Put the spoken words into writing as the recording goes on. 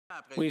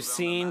We've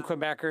seen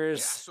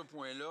Quebecers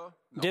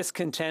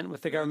discontent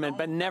with the government,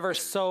 but never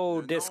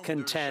so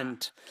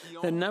discontent.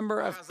 The number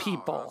of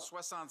people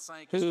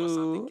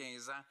who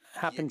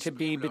happen to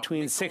be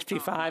between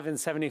 65 and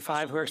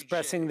 75 who are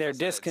expressing their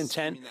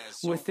discontent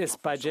with this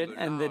budget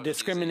and the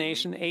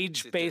discrimination,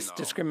 age-based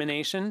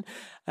discrimination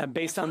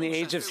based on the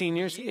age of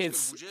seniors,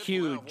 it's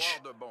huge.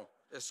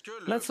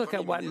 Let's look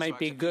at what might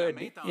be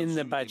good in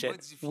the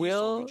budget.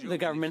 Will the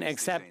government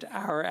accept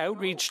our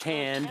outreached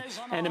hand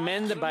and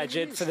amend the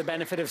budget for the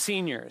benefit of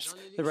seniors?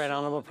 The Right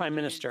Honourable Prime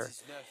Minister.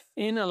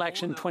 In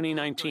election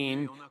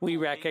 2019, we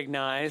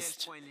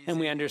recognized and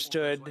we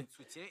understood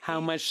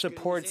how much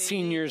support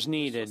seniors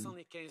needed.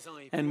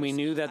 And we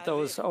knew that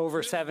those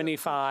over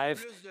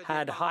 75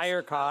 had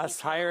higher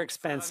costs, higher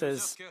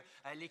expenses,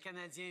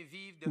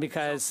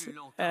 because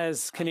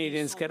as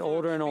Canadians get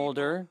older and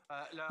older,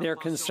 they're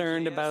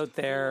concerned about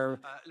their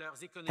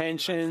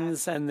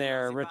pensions and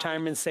their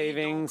retirement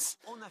savings.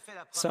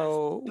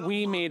 So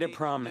we made a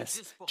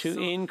promise to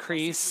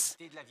increase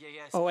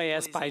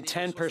OAS by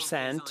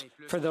 10%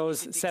 for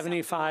those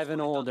 75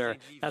 and older.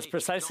 That's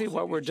precisely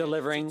what we're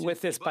delivering with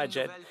this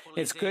budget.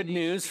 It's good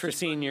news for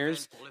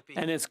seniors,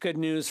 and it's good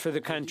news for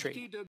the country.